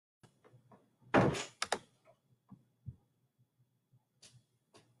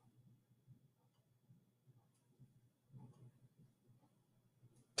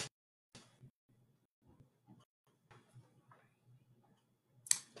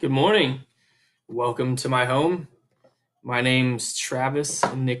Good morning. Welcome to my home. My name's Travis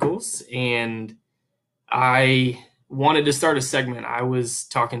Nichols, and I wanted to start a segment. I was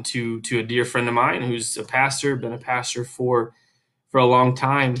talking to a dear friend of mine who's a pastor, been a pastor for a long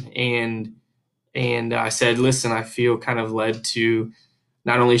time, and I said, "Listen, I feel kind of led to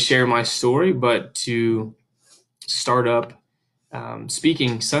not only share my story, but to start up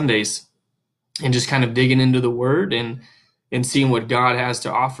speaking Sundays and just kind of digging into the Word and seeing what God has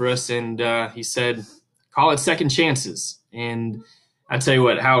to offer us." And he said, "Call it second chances." And I tell you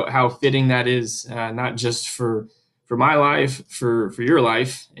what, how fitting that is, not just for my life, for your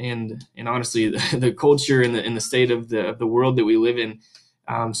life, and honestly, the culture and the state of the world that we live in,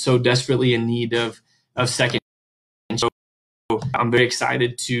 so desperately in need of second. So I'm very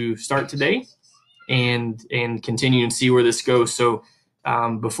excited to start today and continue and see where this goes. So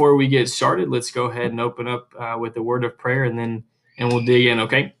before we get started, let's go ahead and open up with a word of prayer, and we'll dig in.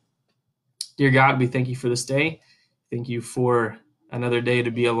 Okay, dear God, we thank you for this day. Thank you for another day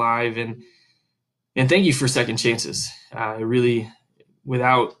to be alive, and thank you for second chances. Really,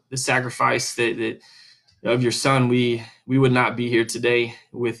 without the sacrifice that of your Son, we would not be here today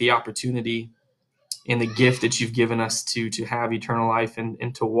with the opportunity and the gift that you've given us to have eternal life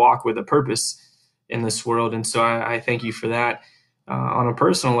and to walk with a purpose in this world. And so I thank you for that on a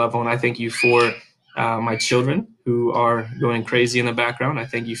personal level. And I thank you for my children who are going crazy in the background. I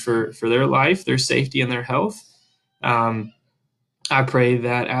thank you for their life, their safety, and their health. I pray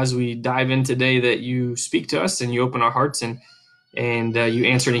that as we dive in today, that you speak to us and you open our hearts and you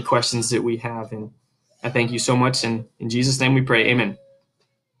answer any questions that we have. And I thank you so much. And in Jesus' name we pray, amen.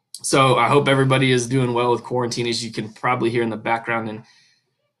 So I hope everybody is doing well with quarantine, as you can probably hear in the background. And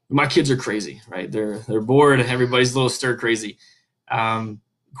my kids are crazy, right? They're bored. Everybody's a little stir crazy.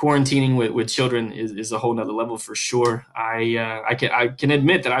 Quarantining with children is a whole nother level for sure. I can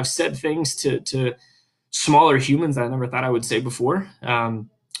admit that I've said things to smaller humans that I never thought I would say before.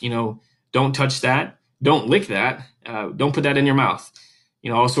 Don't touch that. Don't lick that. Don't put that in your mouth.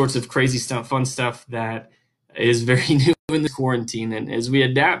 All sorts of crazy stuff, fun stuff that is very new in the quarantine. And as we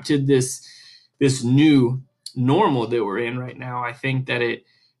adapt to this new normal that we're in right now, I think that it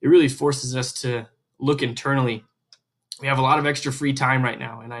really forces us to look internally. We have a lot of extra free time right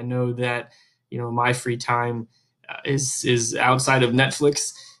now, and I know that my free time is outside of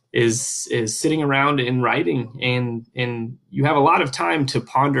Netflix, is sitting around and writing, and you have a lot of time to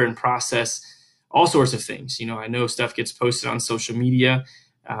ponder and process all sorts of things. I know stuff gets posted on social media,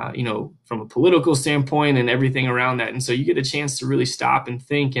 from a political standpoint and everything around that, and so you get a chance to really stop and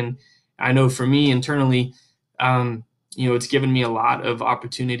think. And I know for me internally, it's given me a lot of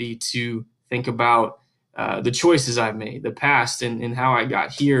opportunity to think about the choices I've made, the past, and how I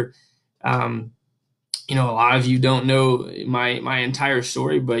got here. A lot of you don't know my entire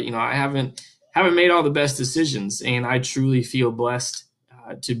story, but I haven't made all the best decisions, and I truly feel blessed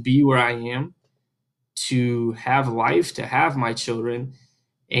to be where I am, to have life, to have my children,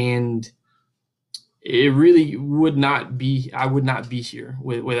 and it really would not be I would not be here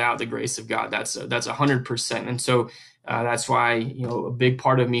without the grace of God. That's 100%, and so that's why a big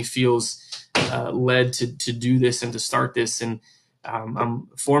part of me feels led to do this and to start this. And I'm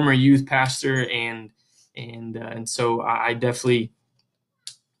a former youth pastor, and so I definitely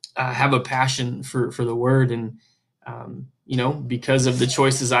have a passion for the Word. And because of the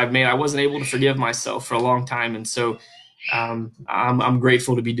choices I've made, I wasn't able to forgive myself for a long time, and so I'm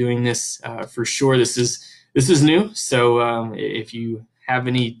grateful to be doing this for sure. This is new, so if you have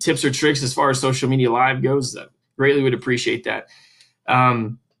any tips or tricks as far as social media live goes, greatly would appreciate that.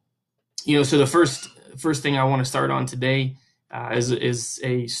 So the first thing I want to start on today is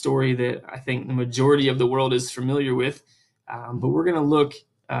a story that I think the majority of the world is familiar with, but we're going to look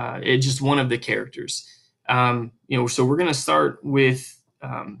at just one of the characters. So we're going to start with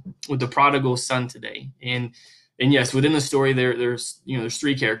the prodigal son today, and yes, within the story there's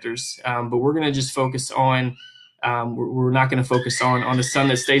three characters, but we're going to just focus on. We're not going to focus on the son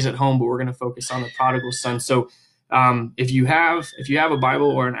that stays at home, but we're going to focus on the prodigal son. So if you have a Bible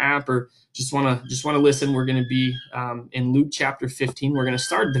or an app, or just want to listen, we're going to be in Luke chapter 15. We're going to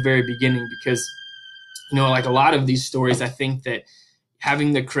start at the very beginning because, like a lot of these stories, I think that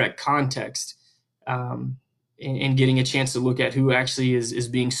having the correct context and getting a chance to look at who actually is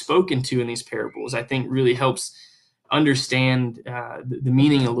being spoken to in these parables, I think really helps understand the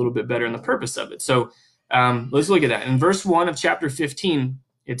meaning a little bit better and the purpose of it. So let's look at that. In verse 1 of chapter 15,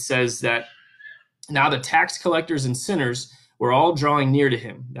 it says that now the tax collectors and sinners were all drawing near to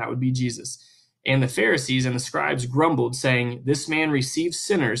him. That would be Jesus. And the Pharisees and the scribes grumbled, saying, "This man receives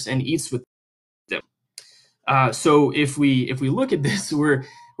sinners and eats with them." So if we look at this, we're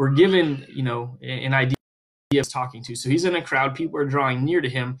given, an idea of talking to. So he's in a crowd, people are drawing near to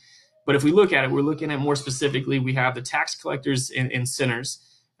him. But if we look at it, we're looking at more specifically, we have the tax collectors and sinners.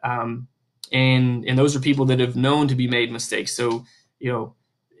 And those are people that have known to be made mistakes. So,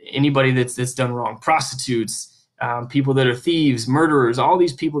 anybody that's done wrong, prostitutes, people that are thieves, murderers, all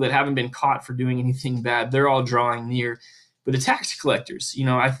these people that haven't been caught for doing anything bad, they're all drawing near. But the tax collectors,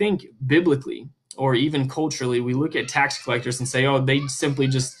 I think biblically or even culturally, we look at tax collectors and say, oh, they simply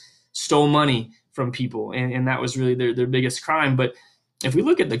just stole money from people. And that was really their biggest crime. But if we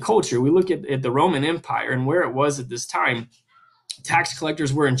look at the culture, we look at the Roman Empire and where it was at this time, tax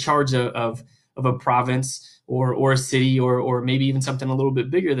collectors were in charge of a province or a city or maybe even something a little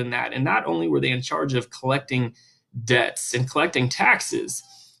bit bigger than that. And not only were they in charge of collecting debts and collecting taxes,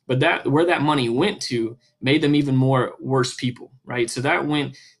 but that where that money went to made them even more worse people, right? So that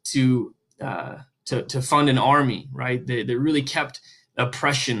went to fund an army, right? They really kept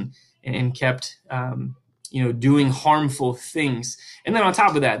oppression and kept doing harmful things. And then on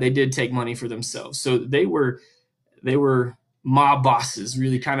top of that, they did take money for themselves. So they were mob bosses,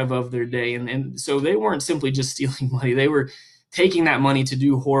 really kind of their day. And so they weren't simply just stealing money. They were taking that money to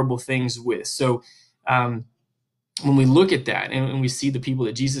do horrible things with. So when we look at that and we see the people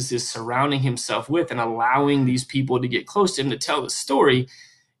that Jesus is surrounding himself with and allowing these people to get close to him to tell the story,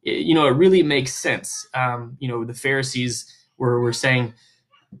 it really makes sense. The Pharisees were saying,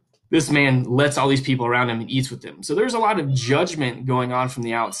 this man lets all these people around him and eats with them. So there's a lot of judgment going on from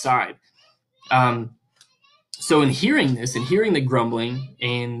the outside. So in hearing this and hearing the grumbling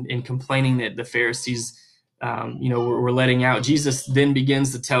and complaining that the Pharisees, were letting out, Jesus then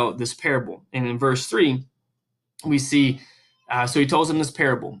begins to tell this parable. And in verse 3, we see, so he tells them this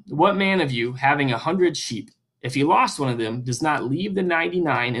parable. What man of you, having 100 sheep, if he lost one of them, does not leave the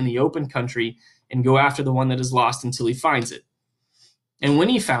 99 in the open country and go after the one that is lost until he finds it? And when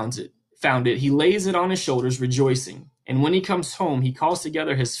he found it, he lays it on his shoulders, rejoicing. And when he comes home, he calls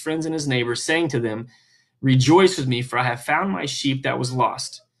together his friends and his neighbors, saying to them, rejoice with me, for I have found my sheep that was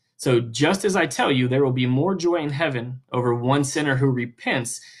lost. So just as I tell you, there will be more joy in heaven over one sinner who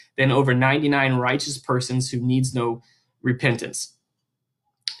repents than over 99 righteous persons who needs no repentance.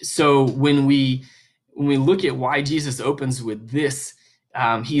 So when we look at why Jesus opens with this,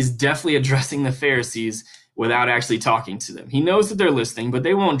 he's definitely addressing the Pharisees without actually talking to them. He knows that they're listening, but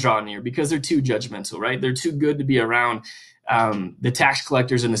they won't draw near because they're too judgmental, right? They're too good to be around the tax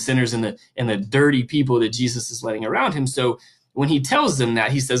collectors and the sinners and the dirty people that Jesus is letting around him. So when he tells them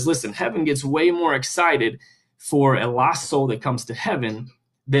that, he says, listen, heaven gets way more excited for a lost soul that comes to heaven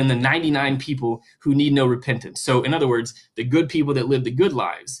than the 99 people who need no repentance. So in other words, the good people that live the good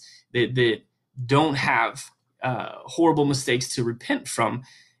lives, that don't have horrible mistakes to repent from,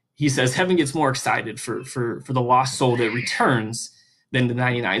 he says heaven gets more excited for the lost soul that returns than the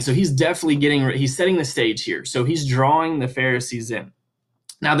 99. So he's definitely he's setting the stage here. So he's drawing the Pharisees in.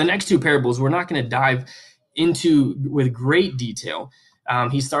 Now, the next two parables, we're not going to dive into with great detail.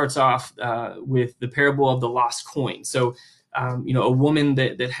 He starts off with the parable of the lost coin. So, a woman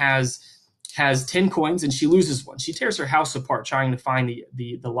that has 10 coins and she loses one. She tears her house apart trying to find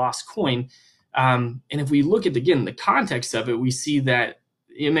the lost coin. And if we look at, again, the context of it, we see that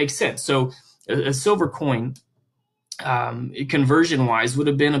it makes sense. So a silver coin, conversion-wise, would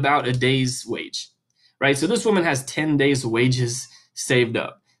have been about a day's wage, right? So this woman has 10 days' wages saved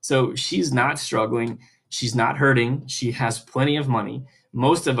up. So she's not struggling. She's not hurting. She has plenty of money.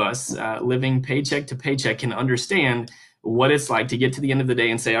 Most of us living paycheck to paycheck can understand what it's like to get to the end of the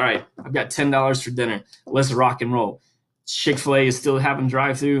day and say, all right, I've got $10 for dinner. Let's rock and roll. Chick-fil-A is still having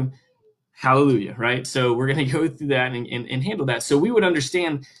drive-through. Hallelujah, right? So we're going to go through that and handle that. So we would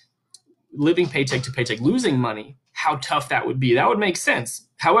understand living paycheck to paycheck, losing money, how tough that would be. That would make sense.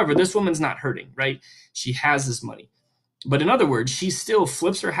 However, this woman's not hurting, right? She has this money. But in other words, she still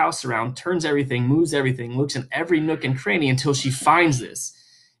flips her house around, turns everything, moves everything, looks in every nook and cranny until she finds this.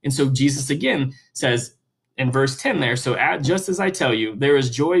 And so Jesus again says in verse 10 there, so just as I tell you, there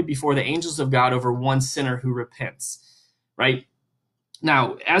is joy before the angels of God over one sinner who repents, right?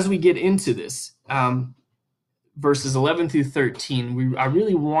 Now, as we get into this, verses 11 through 13, I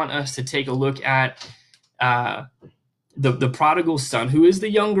really want us to take a look at the prodigal son, who is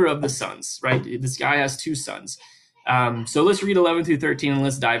the younger of the sons, right? This guy has two sons. So let's read 11 through 13 and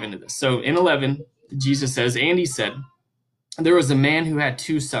let's dive into this. So in 11, Jesus says, and he said, there was a man who had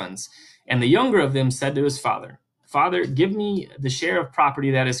two sons, and the younger of them said to his father, Father, give me the share of property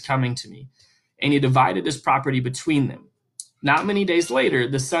that is coming to me. And he divided his property between them. Not many days later,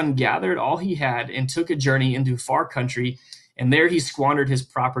 the son gathered all he had and took a journey into far country, and there he squandered his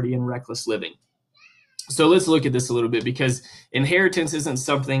property in reckless living. So let's look at this a little bit, because inheritance isn't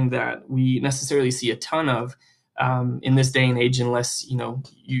something that we necessarily see a ton of in this day and age, unless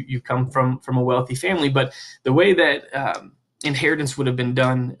you come from a wealthy family. But the way that inheritance would have been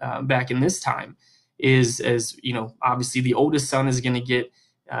done back in this time is, as obviously the oldest son is going to get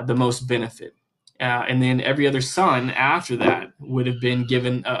the most benefit, and then every other son after that would have been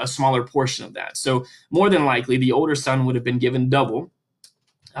given a smaller portion of that. So more than likely, the older son would have been given double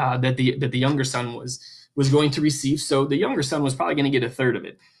that the younger son was going to receive. So the younger son was probably going to get a third of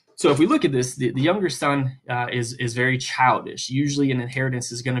it. So if we look at this, the younger son is very childish. Usually an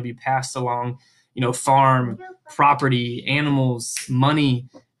inheritance is going to be passed along, farm, property, animals, money.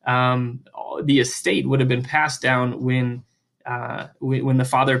 The estate would have been passed down when the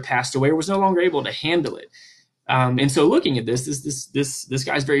father passed away or was no longer able to handle it. And so looking at this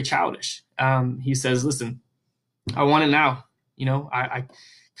guy's very childish. He says, listen, I want it now. I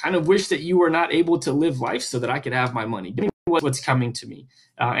kind of wish that you were not able to live life so that I could have my money. Give me what's coming to me,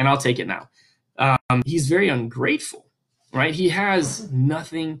 and I'll take it now. He's very ungrateful, right? He has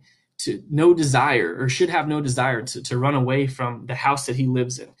no desire, or should have no desire to run away from the house that he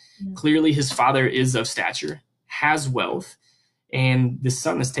lives in. Yeah. Clearly, his father is of stature, has wealth, and the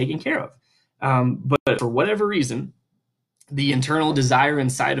son is taken care of. But for whatever reason, the internal desire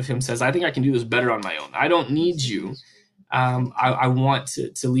inside of him says, I think I can do this better on my own. I don't need you. I want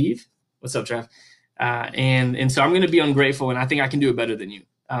to leave. What's up, Trav? And so I'm going to be ungrateful, and I think I can do it better than you.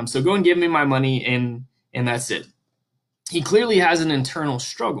 So go and give me my money, and that's it. He clearly has an internal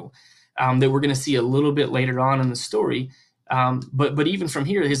struggle that we're going to see a little bit later on in the story. But even from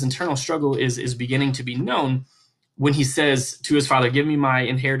here, his internal struggle is beginning to be known when he says to his father, give me my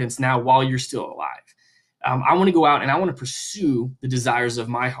inheritance now while you're still alive. I want to go out and I want to pursue the desires of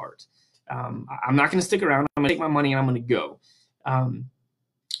my heart. I'm not going to stick around. I'm going to take my money and I'm going to go.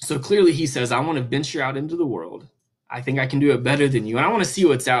 So clearly he says, I want to venture out into the world. I think I can do it better than you. And I want to see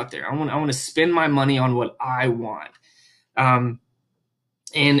what's out there. I want to spend my money on what I want.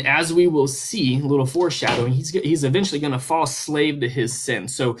 And as we will see, a little foreshadowing, he's eventually going to fall slave to his sin.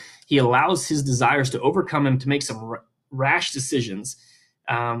 So he allows his desires to overcome him to make some rash decisions.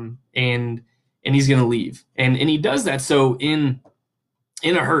 And he's going to leave. And he does that so in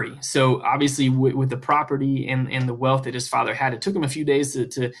a hurry. So obviously with the property and the wealth that his father had, it took him a few days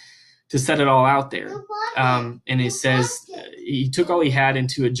to set it all out there. And it says he took all he had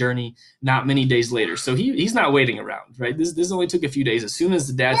into a journey not many days later. So he's not waiting around, right? This only took a few days. As soon as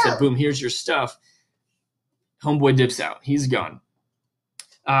the dad said, boom, here's your stuff, homeboy dips out. He's gone.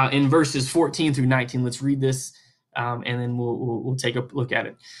 In verses 14 through 19, let's read this, and then we'll take a look at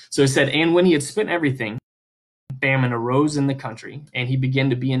it. So it said, and when he had spent everything, famine arose in the country, and he began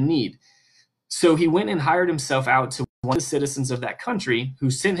to be in need. So he went and hired himself out to one of the citizens of that country,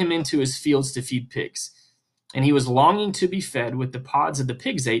 who sent him into his fields to feed pigs. And he was longing to be fed with the pods that the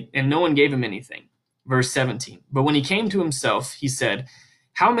pigs ate, and no one gave him anything. Verse 17. But when he came to himself, he said,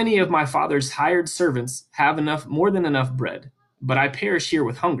 how many of my father's hired servants have more than enough bread, but I perish here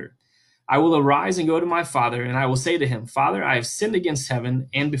with hunger? I will arise and go to my father, and I will say to him, Father, I have sinned against heaven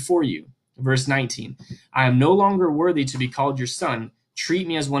and before you. Verse 19. I am no longer worthy to be called your son. Treat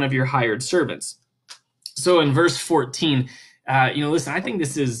me as one of your hired servants. So in verse 14, listen, I think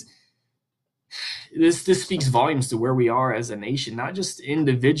this speaks volumes to where we are as a nation, not just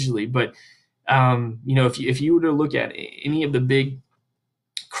individually, but if you were to look at any of the big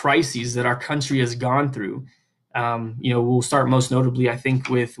crises that our country has gone through, we'll start most notably, I think,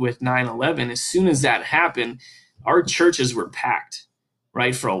 with 9/11. As soon as that happened, our churches were packed,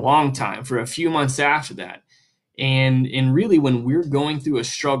 right, for a long time, for a few months after that. And really, when we're going through a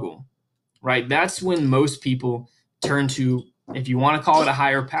struggle, right, that's when most people turn to, if you want to call it a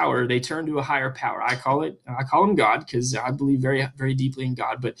higher power, they turn to a higher power. I call him God, because I believe very, very deeply in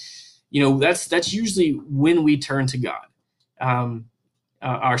God. But that's usually when we turn to God.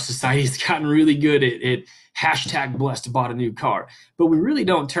 Our society has gotten really good at hashtag blessed, bought a new car, but we really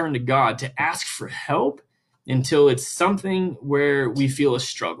don't turn to God to ask for help until it's something where we feel a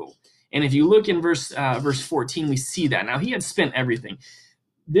struggle. And if you look in verse 14, we see that. Now, he had spent everything.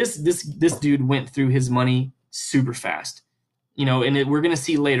 This dude went through his money super fast, and we're going to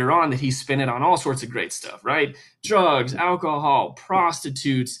see later on that he spent it on all sorts of great stuff, right? Drugs, alcohol,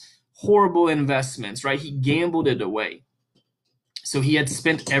 prostitutes, horrible investments, right? He gambled it away. So he had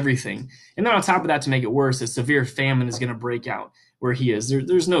spent everything. And then on top of that, to make it worse, a severe famine is going to break out where he is.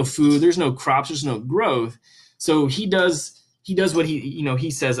 There's no food, there's no crops, there's no growth. So he does what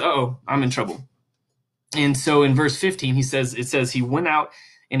he says, oh, I'm in trouble. And so in verse 15, it says he went out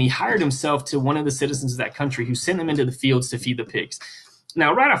and he hired himself to one of the citizens of that country, who sent him into the fields to feed the pigs.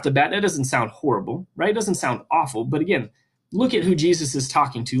 Now, right off the bat, that doesn't sound horrible, right? It doesn't sound awful. But again, look at who Jesus is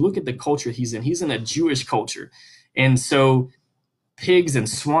talking to. Look at the culture he's in. He's in a Jewish culture. And so pigs and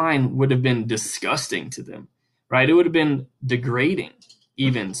swine would have been disgusting to them, right? It would have been degrading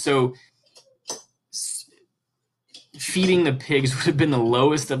even. So feeding the pigs would have been the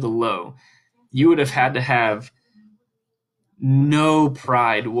lowest of the low. You would have had to have no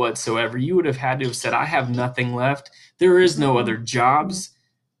pride whatsoever. You would have had to have said, I have nothing left. There is no other jobs.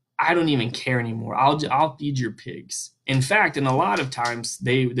 I don't even care anymore. I'll feed your pigs. In fact, in a lot of times,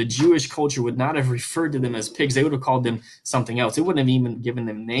 the Jewish culture would not have referred to them as pigs. They would have called them something else. They wouldn't have even given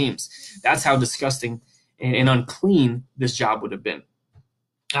them names. That's how disgusting and unclean this job would have been.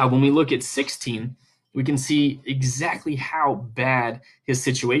 When we look at 16, we can see exactly how bad his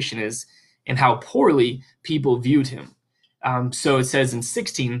situation is and how poorly people viewed him. So it says in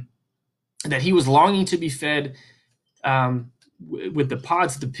 16 that he was longing to be fed with the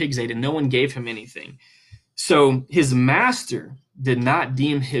pods the pigs ate, and no one gave him anything. So his master did not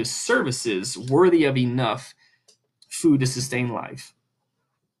deem his services worthy of enough food to sustain life.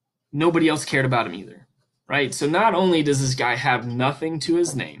 Nobody else cared about him either, right? So not only does this guy have nothing to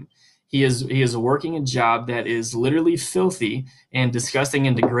his name, he is working a job that is literally filthy and disgusting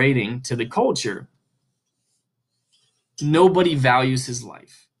and degrading to the culture. Nobody values his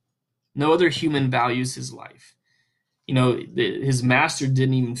life. No other human values his life. His master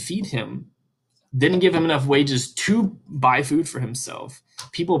didn't even feed him, didn't give him enough wages to buy food for himself.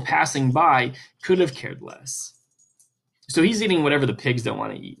 People passing by could have cared less. So he's eating whatever the pigs don't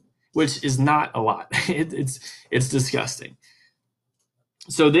want to eat, which is not a lot. It's disgusting.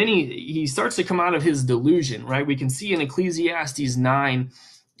 So then he starts to come out of his delusion, right? We can see in Ecclesiastes 9,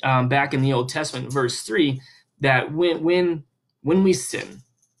 back in the Old Testament, verse 3, that when we sin,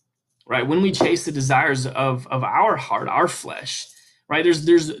 right, when we chase the desires of our heart, our flesh, right,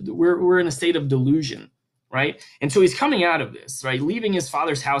 we're in a state of delusion, right? And so he's coming out of this, right, leaving his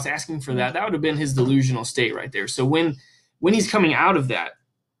father's house, asking for that. That would have been his delusional state right there. So when he's coming out of that,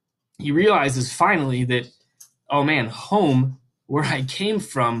 he realizes finally that, oh man, home, where I came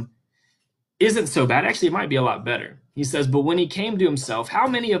from, isn't so bad. Actually, it might be a lot better. He says, but when he came to himself, how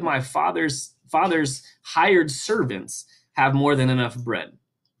many of my father's hired servants have more than enough bread?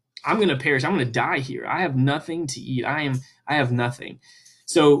 I'm going to perish. I'm going to die here. I have nothing to eat. I have nothing.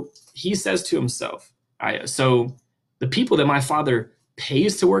 So he says to himself, so the people that my father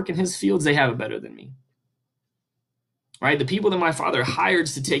pays to work in his fields, they have it better than me. Right? The people that my father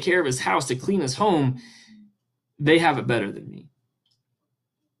hires to take care of his house, to clean his home, they have it better than me.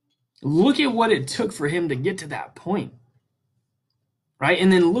 Look at what it took for him to get to that point. Right?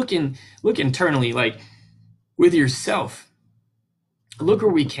 And then look internally, like with yourself. Look where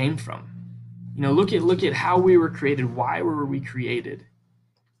we came from. Look at how we were created. Why were we created?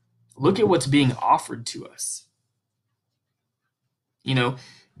 Look at what's being offered to us.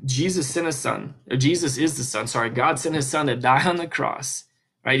 Jesus sent his son, or Jesus is the son, sorry, God sent his son to die on the cross,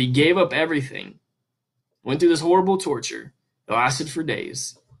 right? He gave up everything, went through this horrible torture, it lasted for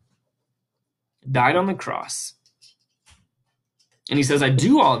days, died on the cross. And he says, I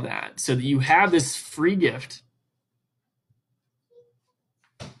do all of that so that you have this free gift.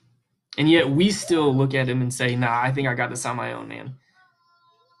 And yet we still look at him and say, nah, I think I got this on my own, man.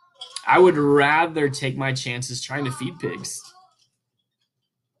 I would rather take my chances trying to feed pigs.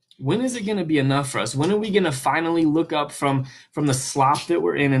 When is it going to be enough for us? When are we going to finally look up from the slop that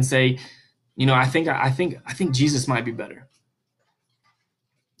we're in and say, I think Jesus might be better.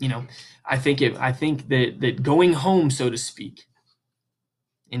 I think that going home, so to speak,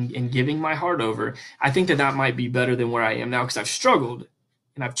 and giving my heart over, I think that might be better than where I am now, because I've struggled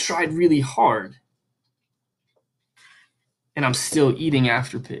and I've tried really hard and I'm still eating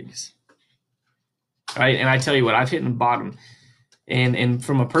after pigs. Right? And I tell you what, I've hit the bottom. And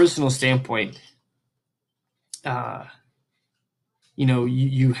from a personal standpoint,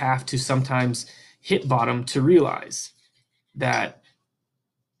 you have to sometimes hit bottom to realize that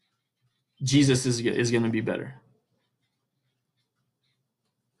Jesus is going to be better.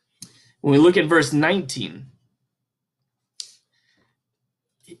 When we look at verse 19,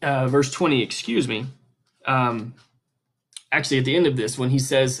 verse 20, excuse me, actually at the end of this, when he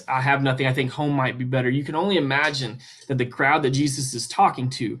says, I have nothing, I think home might be better, you can only imagine that the crowd that Jesus is talking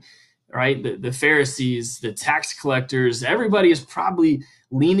to, right, the Pharisees, the tax collectors, everybody is probably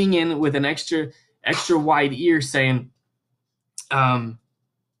leaning in with an extra wide ear saying, now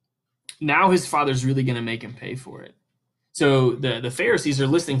his father's really going to make him pay for it. So the Pharisees are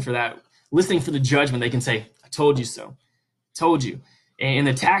listening for the judgment. They can say, I told you so, told you. And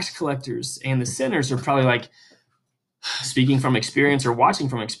the tax collectors and the sinners are probably like, speaking from experience or watching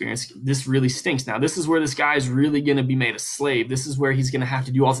from experience, this really stinks. Now, this is where this guy is really going to be made a slave. This is where he's going to have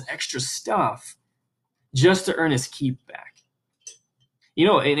to do all this extra stuff just to earn his keep back.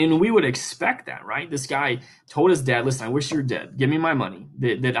 And we would expect that, right? This guy told his dad, listen, I wish you were dead. Give me my money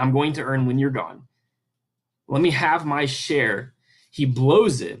that I'm going to earn when you're gone. Let me have my share. He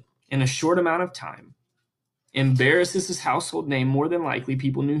blows it in a short amount of time, embarrasses his household name. More than likely,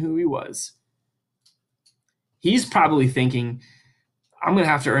 people knew who he was. He's probably thinking, I'm going to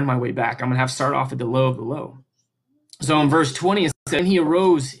have to earn my way back. I'm going to have to start off at the low of the low. So in verse 20, it says, and he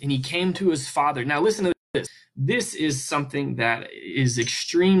arose and he came to his father. Now listen to this. This is something that is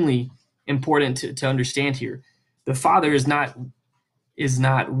extremely important to understand here. The father is not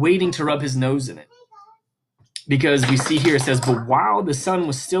waiting to rub his nose in it. Because we see here, it says, but while the son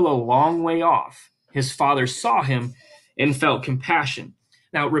was still a long way off, his father saw him and felt compassion.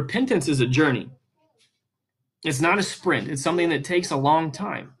 Now, repentance is a journey. It's not a sprint. It's something that takes a long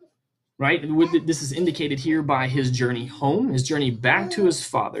time, right? This is indicated here by his journey home, his journey back to his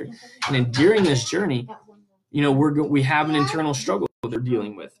father. And then during this journey, we have an internal struggle that we're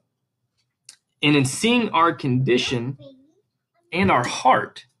dealing with. And in seeing our condition and our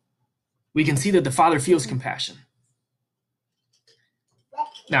heart, we can see that the father feels compassion.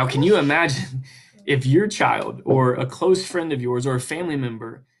 Now, can you imagine if your child or a close friend of yours or a family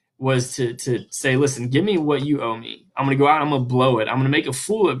member was to say, listen, give me what you owe me. I'm going to go out, I'm going to blow it. I'm going to make a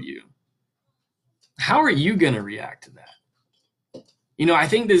fool of you. How are you going to react to that? I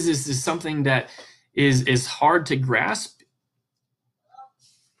think this is something that is hard to grasp,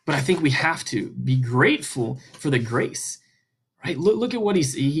 but I think we have to be grateful for the grace, right? Look at what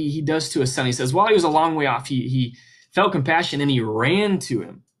he does to his son. He says, while he was a long way off, he felt compassion and he ran to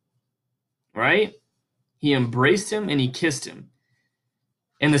him, right? He embraced him and he kissed him.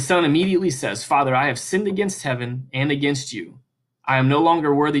 And the son immediately says, Father, I have sinned against heaven and against you. I am no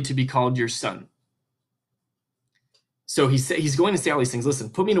longer worthy to be called your son. So he's going to say all these things.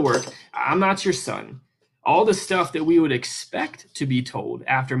 Listen, put me to work. I'm not your son. All the stuff that we would expect to be told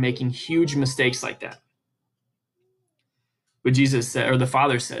after making huge mistakes like that. But Jesus said, or the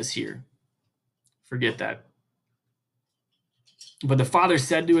father says here, forget that. But the father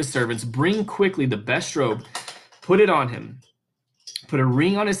said to his servants, bring quickly the best robe, put it on him. Put a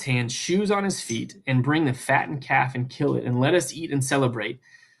ring on his hand, shoes on his feet, and bring the fattened calf and kill it, and let us eat and celebrate.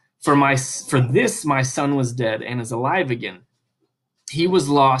 For this my son was dead and is alive again. He was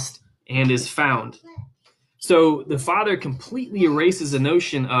lost and is found. So the father completely erases the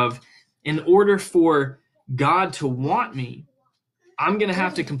notion of, in order for God to want me, I'm going to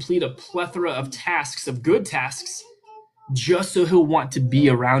have to complete a plethora of tasks, of good tasks, just so he'll want to be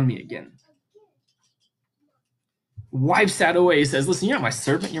around me again. Wipes that away. He says, listen, you're not my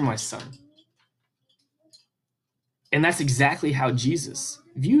servant, you're my son. And that's exactly how Jesus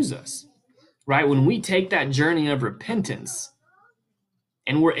views us, right? When we take that journey of repentance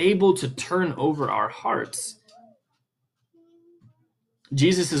and we're able to turn over our hearts,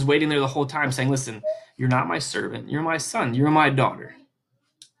 Jesus is waiting there the whole time saying, listen, you're not my servant, you're my son, you're my daughter.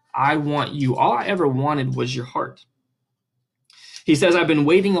 I want you. All I ever wanted was your heart. He says, I've been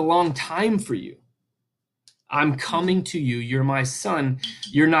waiting a long time for you. I'm coming to you. You're my son.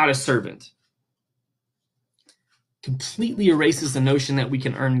 You're not a servant. Completely erases the notion that we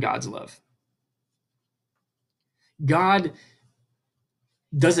can earn God's love. God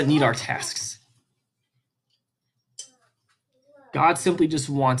doesn't need our tasks. God simply just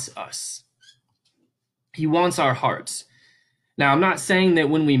wants us. He wants our hearts. Now, I'm not saying that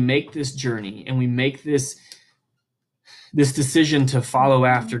when we make this journey and we make this decision to follow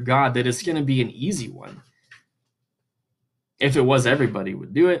after God, that it's going to be an easy one. If it was, everybody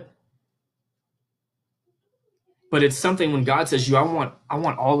would do it. But it's something when God says, I want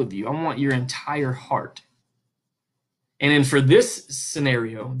all of you. I want your entire heart. And then for this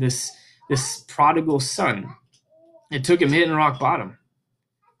scenario, this prodigal son, it took him hitting rock bottom.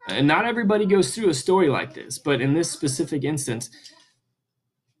 And not everybody goes through a story like this, but in this specific instance,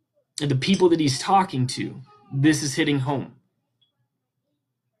 the people that he's talking to, this is hitting home.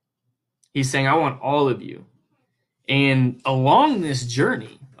 He's saying, I want all of you. And along the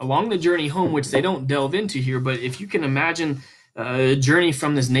journey home, which they don't delve into here, but if you can imagine a journey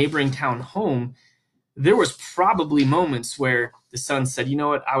from this neighboring town home, there was probably moments where the son said, you know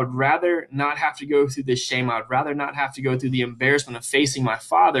what, I would rather not have to go through this shame. I would rather not have to go through the embarrassment of facing my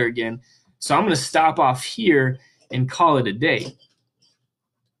father again. So I'm going to stop off here and call it a day.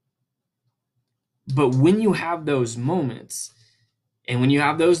 But when you have those moments and when you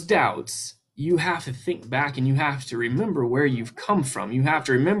have those doubts, you have to think back and you have to remember where you've come from. You have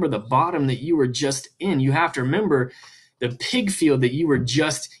to remember the bottom that you were just in. You have to remember the pig field that you were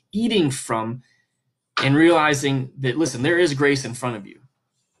just eating from, and realizing that, listen, there is grace in front of you,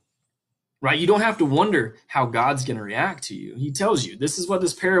 right? You don't have to wonder how God's going to react to you. He tells you, this is what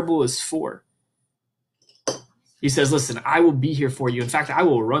this parable is for. He says, listen, I will be here for you. In fact, I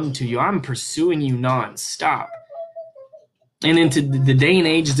will run to you. I'm pursuing you nonstop. And into the day and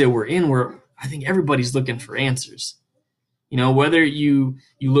age that we're in, where I think everybody's looking for answers. You know, whether you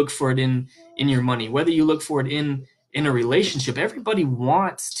look for it in your money, whether you look for it in a relationship, everybody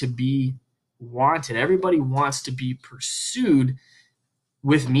wants to be wanted. Everybody wants to be pursued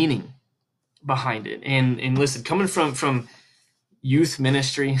with meaning behind it. And listen, coming from youth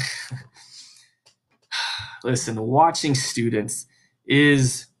ministry, listen, watching students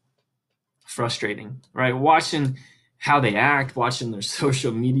is frustrating, right? Watching how they act, watching their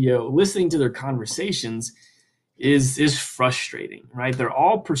social media, listening to their conversations is frustrating, right? They're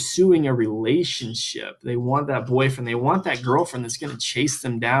all pursuing a relationship. They want that boyfriend, they want that girlfriend that's going to chase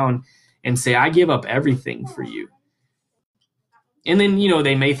them down and say, I give up everything for you. And then, you know,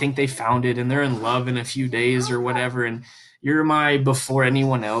 they may think they found it and they're in love in a few days or whatever. And you're my before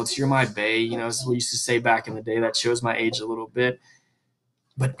anyone else, you're my bae, you know, as we used to say back in the day. That shows my age a little bit.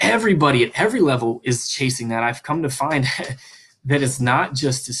 But everybody at every level is chasing that. I've come to find that it's not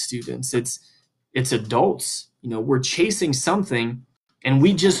just the students, it's adults. You know, we're chasing something and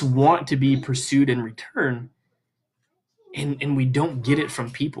we just want to be pursued in return. And we don't get it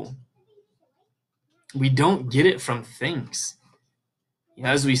from people. We don't get it from things. You know,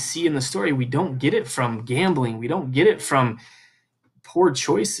 as we see in the story, we don't get it from gambling. We don't get it from poor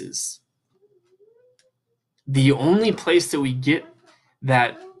choices. The only place that we get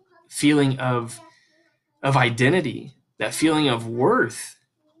that feeling of identity, that feeling of worth,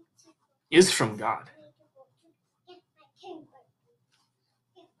 is from God.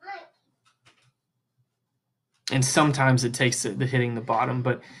 And sometimes it takes the hitting the bottom,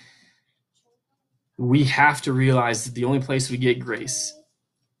 but we have to realize that the only place we get grace,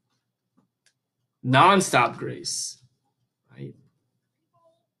 nonstop grace, right?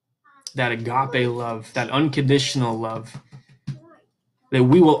 That agape love, that unconditional love, that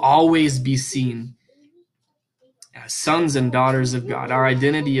we will always be seen as sons and daughters of God. Our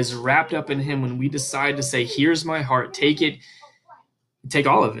identity is wrapped up in Him when we decide to say, here's my heart, take it, take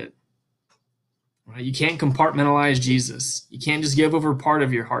all of it. Right? You can't compartmentalize Jesus. You can't just give over part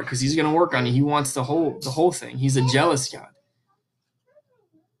of your heart, because He's going to work on you. He wants the whole thing. He's a jealous God.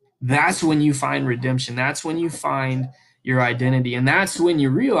 That's when you find redemption. That's when you find your identity. And that's when you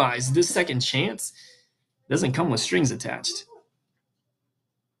realize this second chance doesn't come with strings attached.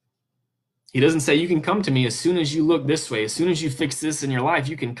 He doesn't say, you can come to me as soon as you look this way, as soon as you fix this in your life,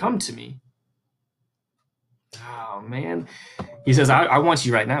 you can come to me. Oh, man. He says, I want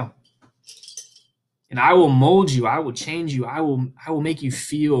you right now. And I will mold you. I will change you. I will make you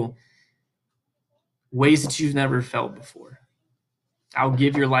feel ways that you've never felt before. I'll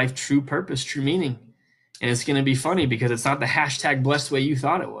give your life true purpose, true meaning. And it's going to be funny because it's not the hashtag blessed way you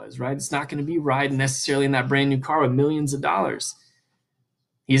thought it was, right? It's not going to be riding necessarily in that brand new car with millions of dollars.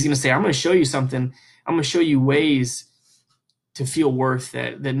 He's going to say, I'm going to show you something. I'm going to show you ways to feel worth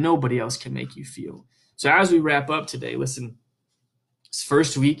that nobody else can make you feel. So as we wrap up today, listen, this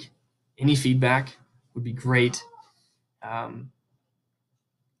first week, any feedback would be great. I'm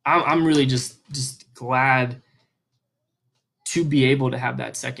really just glad to be able to have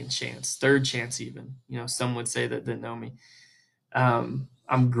that second chance, third chance even. You know, some would say that know me. I'm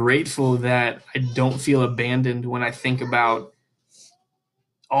grateful that I don't feel abandoned when I think about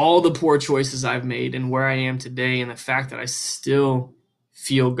all the poor choices I've made and where I am today, and the fact that I still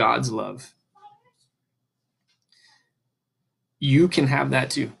feel God's love. You can have that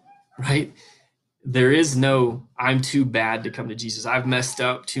too, right? There is no, I'm too bad to come to Jesus. I've messed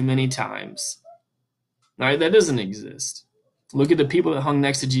up too many times. Right? That doesn't exist. Look at the people that hung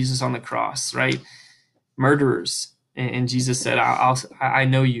next to Jesus on the cross, right? Murderers. And Jesus said, I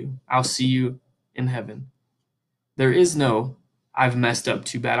know you. I'll see you in heaven. There is no, I've messed up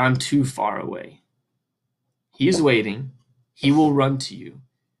too bad. I'm too far away. He's waiting. He will run to you.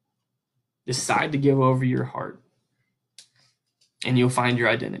 Decide to give over your heart, and you'll find your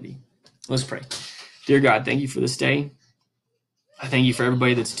identity. Let's pray. Dear God, thank you for this day. I thank you for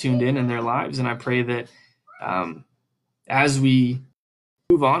everybody that's tuned in their lives, and I pray that as we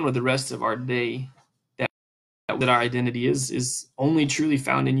move on with the rest of our day, that our identity is only truly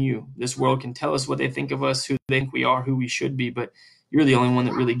found in you. This world can tell us what they think of us, who they think we are, who we should be, but you're the only one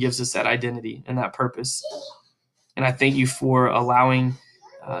that really gives us that identity and that purpose. And I thank you for allowing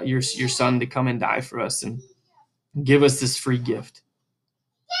your son to come and die for us and give us this free gift.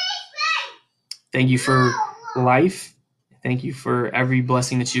 Thank you for life. Thank you for every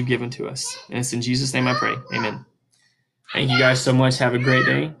blessing that you've given to us. And it's in Jesus' name I pray. Amen. Thank you guys so much. Have a great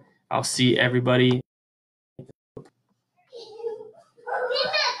day. I'll see everybody